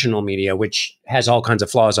traditional media, which has all kinds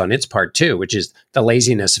of flaws on its part too, which is the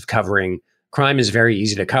laziness of covering. Crime is very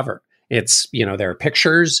easy to cover. It's, there are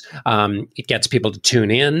pictures. It gets people to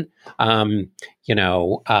tune in.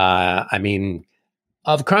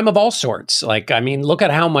 Of crime of all sorts. Look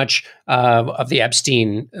at how much of the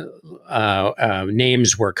Epstein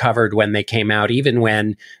names were covered when they came out, even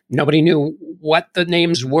when nobody knew what the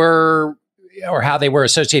names were or how they were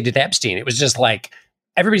associated to Epstein. It was just like,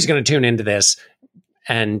 everybody's going to tune into this,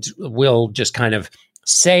 and we'll just kind of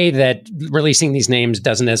say that releasing these names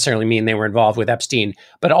doesn't necessarily mean they were involved with Epstein,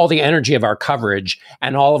 but all the energy of our coverage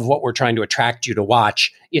and all of what we're trying to attract you to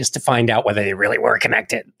watch is to find out whether they really were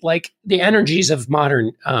connected. Like, the energies of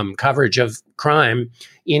modern coverage of crime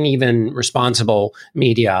in even responsible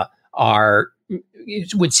media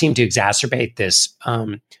would seem to exacerbate this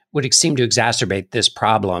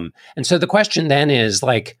problem. And so the question then is,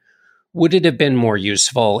 like, would it have been more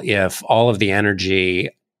useful if more of the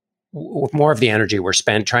energy were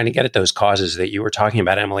spent trying to get at those causes that you were talking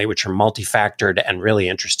about, Emily, which are multifactored and really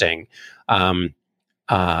interesting, that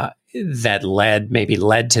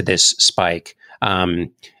led to this spike.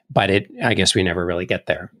 But I guess we never really get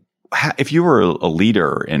there. If you were a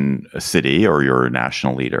leader in a city, or you're a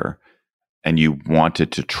national leader, and you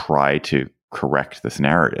wanted to try to correct this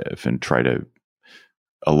narrative and try to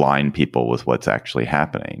align people with what's actually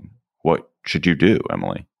happening, what should you do,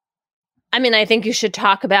 Emily? I mean, I think you should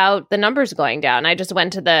talk about the numbers going down. I just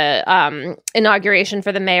went to the inauguration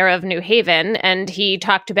for the mayor of New Haven, and he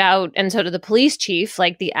talked about, and so did the police chief,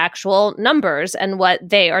 like the actual numbers and what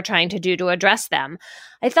they are trying to do to address them.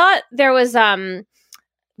 I thought there was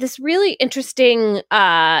this really interesting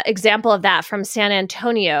example of that from San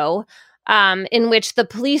Antonio, in which the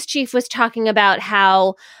police chief was talking about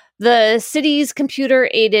how the city's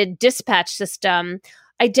computer-aided dispatch system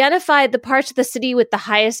identified the parts of the city with the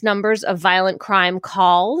highest numbers of violent crime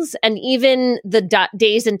calls, and even the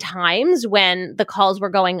days and times when the calls were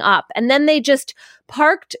going up. And then they just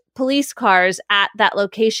parked police cars at that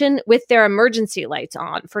location with their emergency lights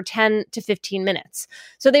on for 10 to 15 minutes.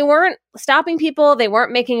 So they weren't stopping people. They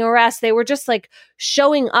weren't making arrests. They were just like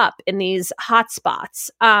showing up in these hot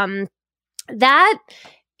spots. That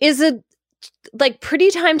is like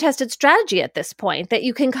pretty time-tested strategy at this point, that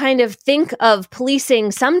you can kind of think of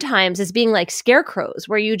policing sometimes as being like scarecrows,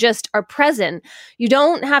 where you just are present. You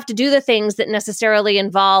don't have to do the things that necessarily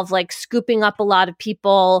involve like scooping up a lot of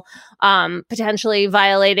people, potentially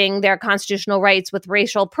violating their constitutional rights with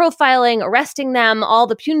racial profiling, arresting them, all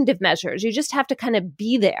the punitive measures. You just have to kind of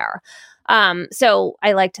be there. So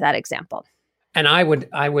I liked that example. And I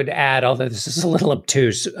would add, although this is a little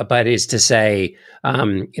obtuse, but is to say,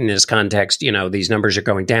 in this context, these numbers are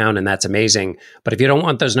going down, and that's amazing. But if you don't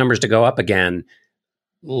want those numbers to go up again,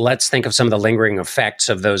 let's think of some of the lingering effects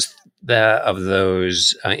of those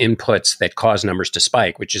inputs that cause numbers to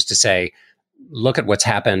spike. Which is to say, look at what's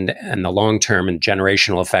happened and the long-term and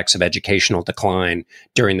generational effects of educational decline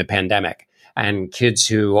during the pandemic, and kids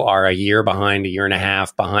who are a year behind, a year and a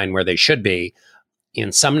half behind where they should be,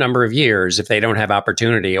 in some number of years, if they don't have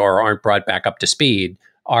opportunity or aren't brought back up to speed,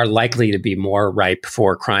 are likely to be more ripe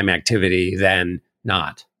for crime activity than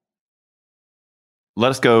not.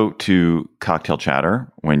 Let us go to cocktail chatter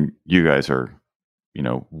when you guys are,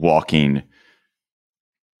 walking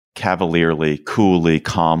cavalierly, coolly,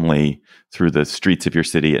 calmly through the streets of your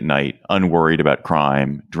city at night, unworried about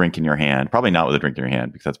crime, drink in your hand. Probably not with a drink in your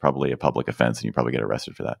hand, because that's probably a public offense and you probably get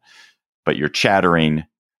arrested for that. But you're chattering,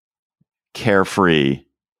 carefree.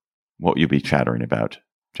 What will you be chattering about,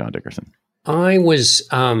 John Dickerson? I was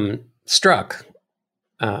struck.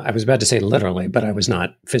 I was about to say literally, but I was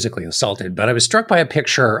not physically assaulted. But I was struck by a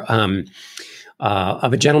picture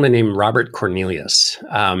of a gentleman named Robert Cornelius.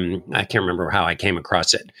 I can't remember how I came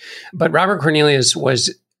across it, but Robert Cornelius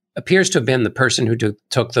appears to have been the person who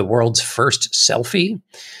took the world's first selfie.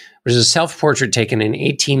 It was a self-portrait taken in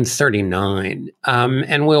 1839,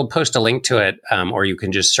 and we'll post a link to it, or you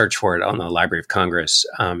can just search for it on the Library of Congress.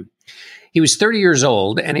 He was 30 years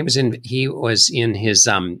old, and he was in his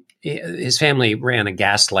family ran a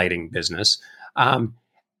gaslighting business,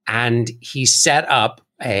 and he set up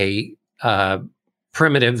a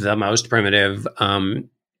the most primitive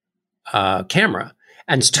camera,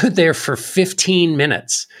 and stood there for 15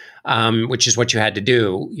 minutes. Which is what you had to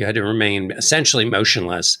do. You had to remain essentially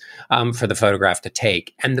motionless for the photograph to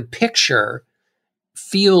take. And the picture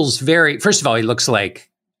feels first of all, he looks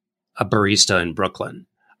like a barista in Brooklyn.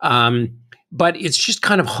 But it's just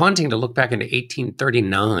kind of haunting to look back into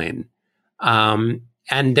 1839.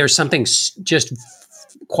 And there's something just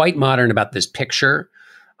quite modern about this picture.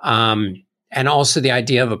 And also the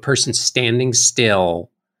idea of a person standing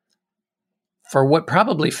still for what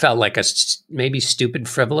probably felt like a maybe stupid,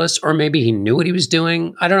 frivolous, or maybe he knew what he was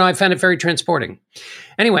doing. I don't know. I found it very transporting.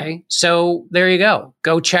 Anyway, so there you go.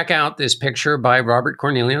 Go check out this picture by Robert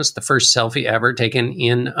Cornelius, the first selfie ever taken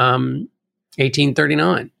in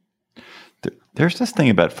 1839. There's this thing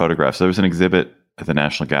about photographs. There was an exhibit at the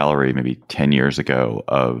National Gallery maybe 10 years ago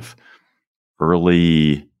of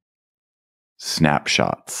early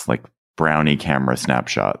snapshots, like brownie camera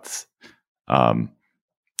snapshots.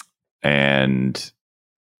 And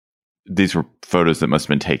these were photos that must have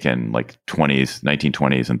been taken like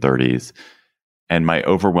 1920s and 30s. And my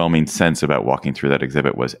overwhelming sense about walking through that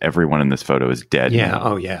exhibit was everyone in this photo is dead. Yeah. now.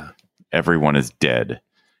 Oh, yeah. Everyone is dead,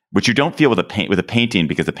 which you don't feel with a painting,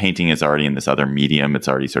 because the painting is already in this other medium. It's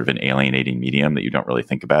already sort of an alienating medium that you don't really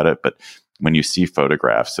think about it. But when you see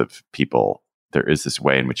photographs of people, there is this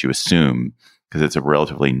way in which you assume, because it's a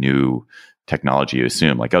relatively new technology, you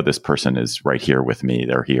assume like, oh, this person is right here with me.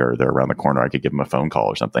 They're here. They're around the corner. I could give them a phone call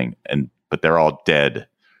or something. But they're all dead.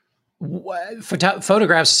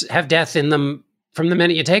 Photographs have death in them from the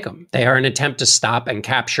minute you take them. They are an attempt to stop and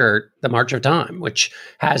capture the march of time, which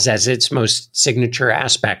has as its most signature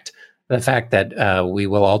aspect the fact that we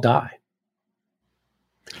will all die.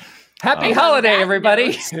 Happy holiday,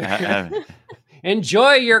 everybody.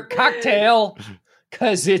 Enjoy your cocktail,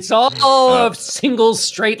 because it's all a single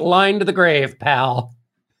straight line to the grave, pal.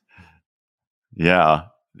 Yeah.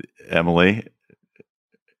 Emily,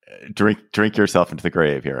 drink yourself into the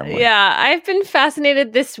grave here, Emily. Yeah, I've been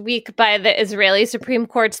fascinated this week by the Israeli Supreme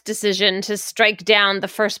Court's decision to strike down the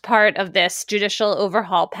first part of this judicial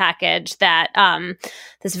overhaul package that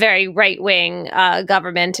this very right-wing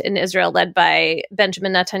government in Israel led by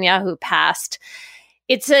Benjamin Netanyahu passed.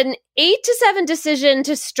 It's an 8-7 decision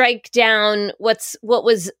to strike down what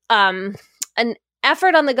was an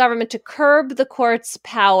effort on the government to curb the court's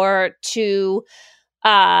power to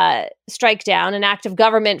strike down an act of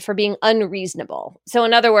government for being unreasonable. So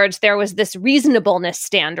in other words, there was this reasonableness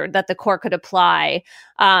standard that the court could apply,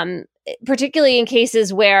 particularly in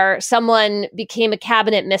cases where someone became a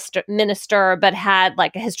cabinet minister but had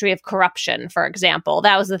like a history of corruption, for example.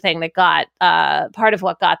 That was the thing that got part of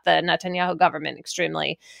what got the Netanyahu government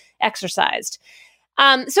extremely exercised.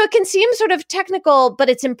 So it can seem sort of technical, but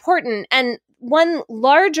it's important. And one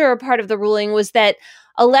larger part of the ruling was that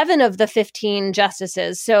 11 of the 15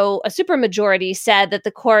 justices, so a supermajority, said that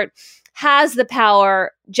the court has the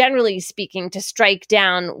power, generally speaking, to strike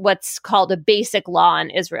down what's called a basic law in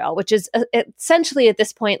Israel, which is essentially at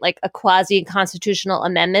this point like a quasi-constitutional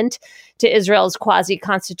amendment to Israel's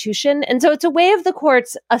quasi-constitution. And so it's a way of the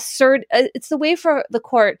courts it's the way for the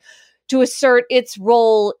court to assert its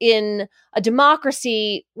role in a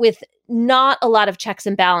democracy with not a lot of checks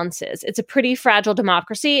and balances. It's a pretty fragile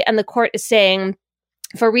democracy, and the court is saying,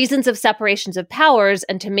 for reasons of separations of powers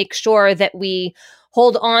and to make sure that we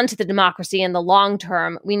hold on to the democracy in the long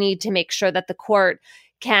term, we need to make sure that the court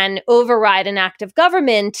can override an act of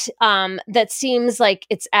government that seems like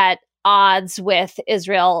it's at odds with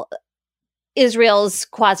Israel's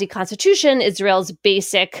quasi-constitution, Israel's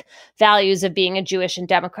basic values of being a Jewish and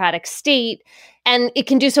democratic state. And it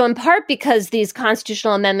can do so in part because these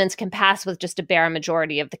constitutional amendments can pass with just a bare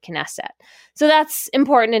majority of the Knesset. So that's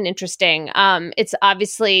important and interesting. It's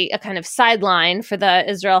obviously a kind of sideline for the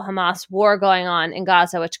Israel-Hamas war going on in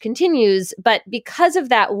Gaza, which continues. But because of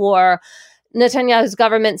that war, Netanyahu's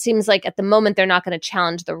government seems like at the moment they're not going to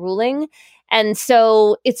challenge the ruling. And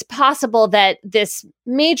so it's possible that this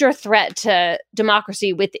major threat to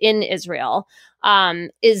democracy within Israel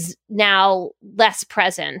is now less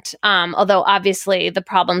present, although obviously the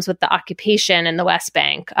problems with the occupation in the West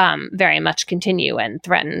Bank very much continue and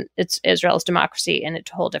threaten Israel's democracy in a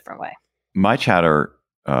whole different way. My chatter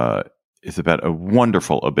is about a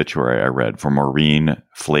wonderful obituary I read for Maureen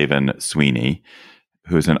Flavin Sweeney,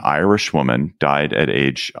 who's an Irish woman, died at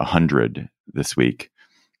age 100 this week.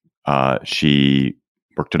 She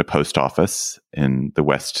worked at a post office in the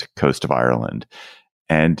west coast of Ireland,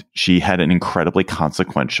 and she had an incredibly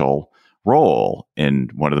consequential role in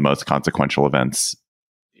one of the most consequential events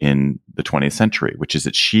in the 20th century, which is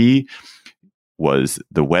that she was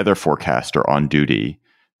the weather forecaster on duty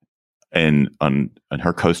in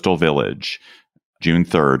her coastal village, June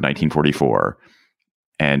 3rd, 1944.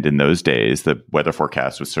 And in those days, the weather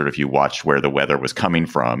forecast was sort of, you watched where the weather was coming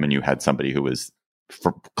from, and you had somebody who was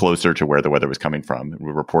closer to where the weather was coming from and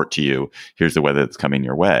would report to you, here's the weather that's coming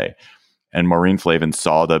your way. And Maureen Flavin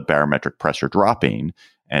saw the barometric pressure dropping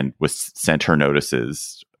and was sent her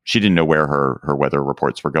notices. She didn't know where her weather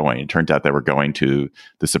reports were going. It turned out they were going to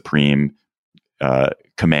the Supreme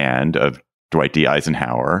Command of Dwight D.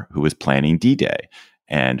 Eisenhower, who was planning D-Day.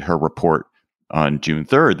 And her report on June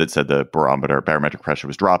 3rd that said the barometric pressure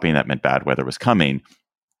was dropping, that meant bad weather was coming,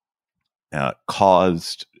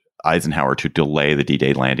 caused Eisenhower to delay the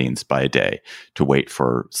D-Day landings by a day to wait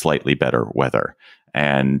for slightly better weather.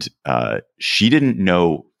 And she didn't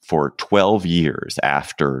know for 12 years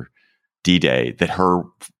after D-Day that her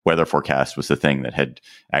weather forecast was the thing that had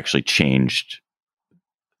actually changed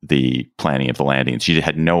the planning of the landings. She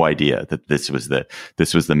had no idea that this was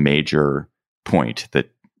the major point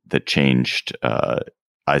that changed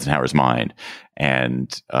Eisenhower's mind.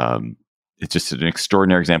 And it's just an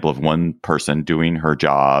extraordinary example of one person doing her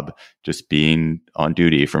job, just being on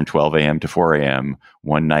duty from 12 a.m. to 4 a.m.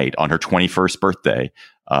 one night on her 21st birthday,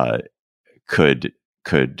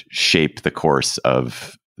 could shape the course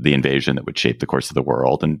of the invasion that would shape the course of the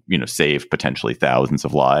world, and save potentially thousands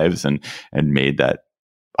of lives, and made that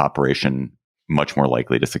operation much more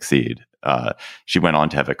likely to succeed. She went on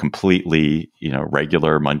to have a completely,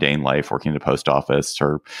 regular, mundane life, working at a post office.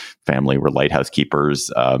 Her family were lighthouse keepers.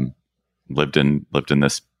 Lived in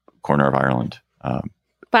this corner of Ireland.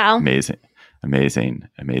 Wow. Amazing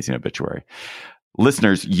obituary.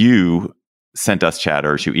 Listeners, you sent us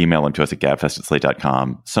chatters. You email them to us at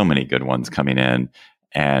gabfest@slate.com. So many good ones coming in,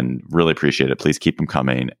 and really appreciate it. Please keep them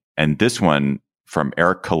coming. And this one from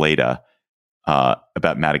Eric Kaleda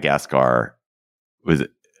about Madagascar was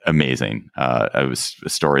amazing. It was a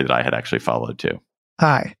story that I had actually followed too.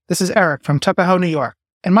 Hi, this is Eric from Tuckahoe, New York.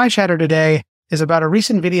 And my chatter today is about a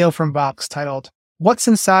recent video from Vox titled, "What's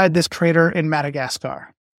Inside This Crater in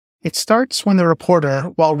Madagascar?" It starts when the reporter,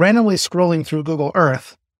 while randomly scrolling through Google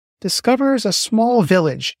Earth, discovers a small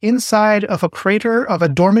village inside of a crater of a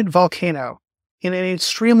dormant volcano in an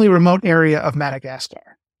extremely remote area of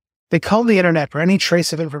Madagascar. They cull the internet for any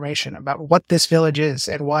trace of information about what this village is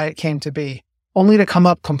and why it came to be, only to come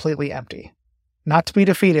up completely empty. Not to be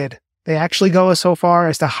defeated, they actually go so far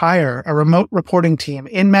as to hire a remote reporting team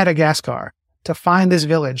in Madagascar to find this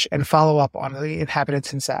village and follow up on the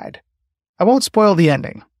inhabitants inside. I won't spoil the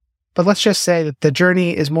ending, but let's just say that the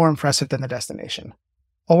journey is more impressive than the destination.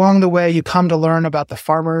 Along the way, you come to learn about the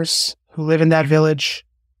farmers who live in that village,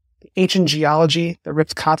 the ancient geology that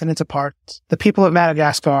rips continents apart, the people of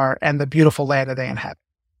Madagascar, and the beautiful land that they inhabit.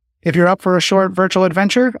 If you're up for a short virtual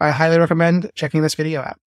adventure, I highly recommend checking this video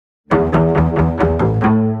out.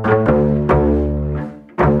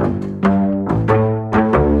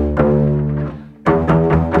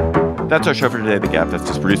 That's our show for today. The Gabfest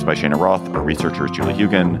is produced by Shana Roth. Our researcher is Julie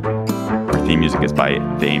Hugan. Our theme music is by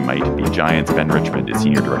They Might Be Giants. Ben Richmond is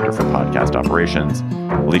Senior Director for Podcast Operations.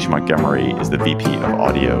 Alicia Montgomery is the VP of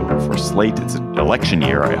Audio for Slate. It's an election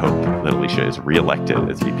year. I hope that Alicia is reelected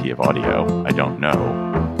as VP of Audio. I don't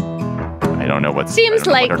know what seems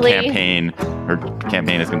likely. Her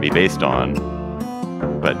campaign is going to be based on,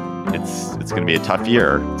 but it's going to be a tough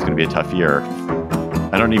year. It's going to be a tough year.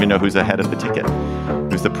 I don't even know who's ahead of the ticket.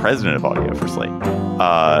 Who's the president of audio for Slate?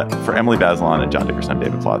 For Emily Bazelon and John Dickerson, I'm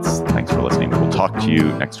David Plotz. Thanks for listening. We'll talk to you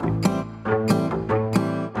next week.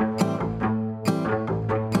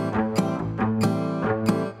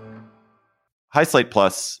 Hi, Slate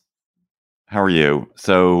Plus. How are you?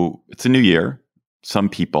 So it's a new year. Some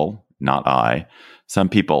people, not I, some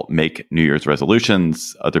people make New Year's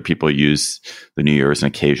resolutions. Other people use the New Year as an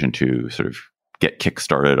occasion to sort of get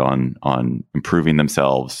kickstarted on improving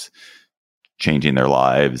themselves, changing their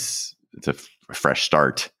lives. It's a fresh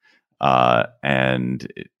start. And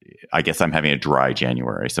I guess I'm having a dry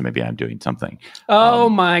January, so maybe I'm doing something. Oh,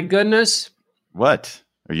 my goodness. What?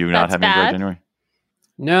 Are you not having a dry January?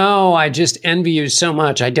 No, I just envy you so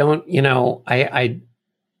much. I don't,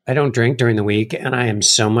 I don't drink during the week, and I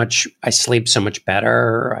sleep so much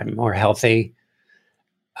better. I'm more healthy.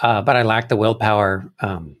 But I lack the willpower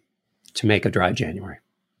to make a dry January.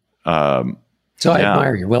 I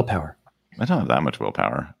admire your willpower. I don't have that much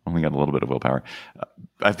willpower. Only got a little bit of willpower.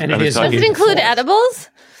 Does it include edibles?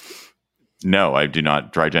 No, I do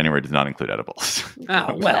not. Dry January does not include edibles.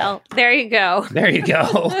 Oh, well. There you go. There you go.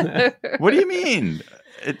 What do you mean?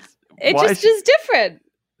 It just is different.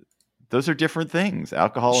 Those are different things.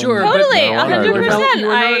 Alcohol. Sure. Totally.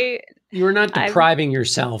 100%. You are not depriving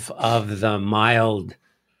yourself of the mild.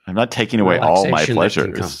 I'm not taking away all my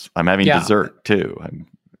pleasures. I'm having dessert too.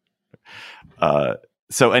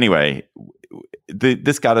 So anyway,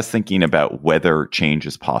 this got us thinking about whether change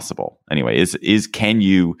is possible. Anyway, can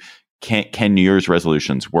New Year's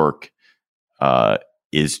resolutions work?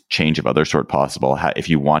 Is change of other sort possible? If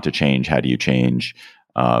you want to change, how do you change?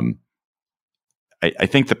 I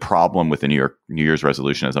think the problem with the New Year's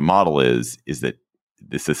resolution as a model is that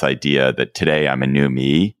this idea that today I'm a new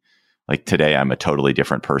me. Like today, I'm a totally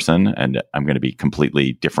different person, and I'm going to be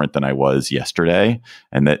completely different than I was yesterday,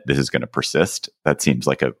 and that this is going to persist. That seems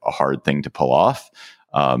like a hard thing to pull off.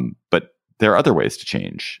 But there are other ways to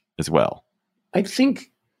change as well. I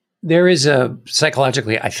think there is a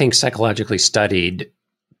psychologically studied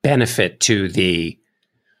benefit to the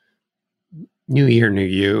New Year, New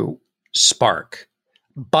You spark,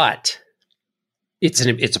 but it's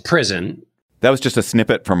a prison. That was just a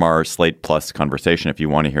snippet from our Slate Plus conversation. If you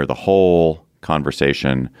want to hear the whole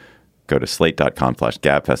conversation, go to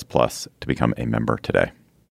slate.com/GabfestPlus to become a member today.